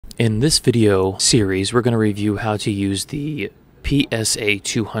In this video series, we're going to review how to use the PSA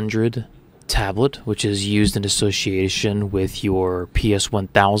 200 tablet, which is used in association with your PS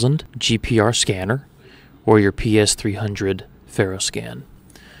 1000 GPR scanner or your PS 300 ferroscan.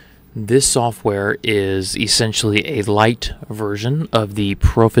 This software is essentially a light version of the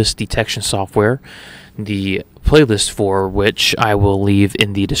Profis Detection software, the playlist for which I will leave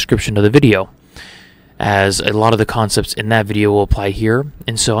in the description of the video, as a lot of the concepts in that video will apply here.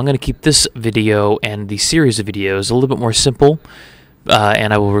 And so I'm going to keep this video and the series of videos a little bit more simple,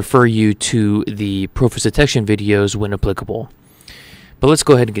 and I will refer you to the Profis Detection videos when applicable. But let's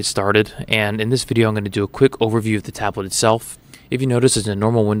go ahead and get started. And in this video I'm going to do a quick overview of the tablet itself. If you notice, it's a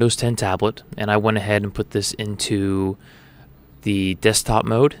normal Windows 10 tablet, and I went ahead and put this into the desktop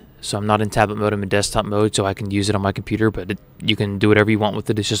mode. So I'm not in tablet mode, I'm in desktop mode, so I can use it on my computer, but you can do whatever you want with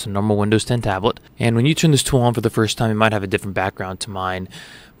it. It's just a normal Windows 10 tablet. And when you turn this tool on for the first time, it might have a different background to mine,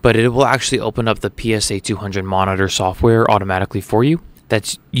 but it will actually open up the PSA 200 monitor software automatically for you.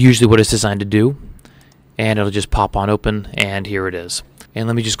 That's usually what it's designed to do. And it'll just pop on open, and here it is. And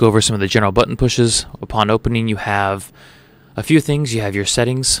let me just go over some of the general button pushes. Upon opening, you have a few things. You have your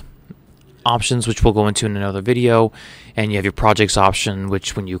settings options, which we'll go into in another video, and you have your projects option,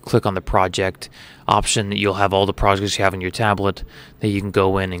 which when you click on the project option, you'll have all the projects you have on your tablet that you can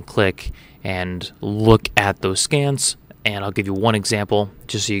go in and click and look at those scans. And I'll give you one example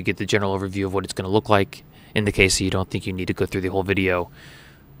just so you get the general overview of what it's going to look like in the case that you don't think you need to go through the whole video.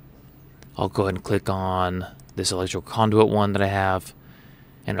 I'll go ahead and click on this electrical conduit one that I have,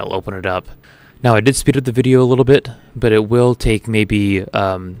 and it'll open it up. Now, I did speed up the video a little bit, but it will take maybe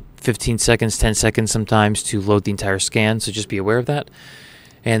 15 seconds, 10 seconds sometimes to load the entire scan, so just be aware of that.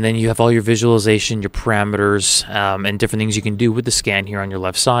 And then you have all your visualization, your parameters, and different things you can do with the scan here on your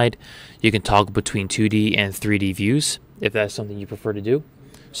left side. You can toggle between 2D and 3D views if that's something you prefer to do,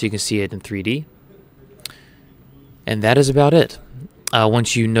 so you can see it in 3D. And that is about it.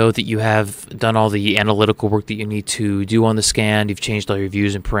 Once you know that you have done all the analytical work that you need to do on the scan, you've changed all your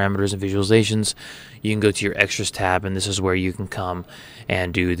views and parameters and visualizations, you can go to your extras tab, and this is where you can come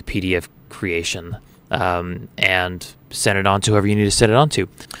and do the PDF creation and send it on to whoever you need to send it on to.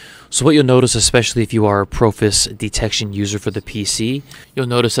 So what you'll notice, especially if you are a Profis Detection user for the PC, you'll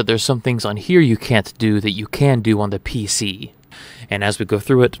notice that there's some things on here you can't do that you can do on the PC. And as we go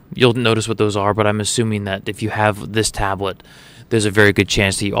through it, you'll notice what those are, but I'm assuming that if you have this tablet, there's a very good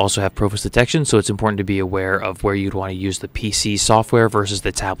chance that you also have Profis Detection, so it's important to be aware of where you'd want to use the PC software versus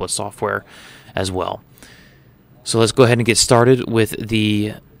the tablet software as well. So let's go ahead and get started with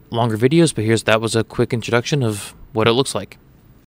the longer videos, but that was a quick introduction of what it looks like.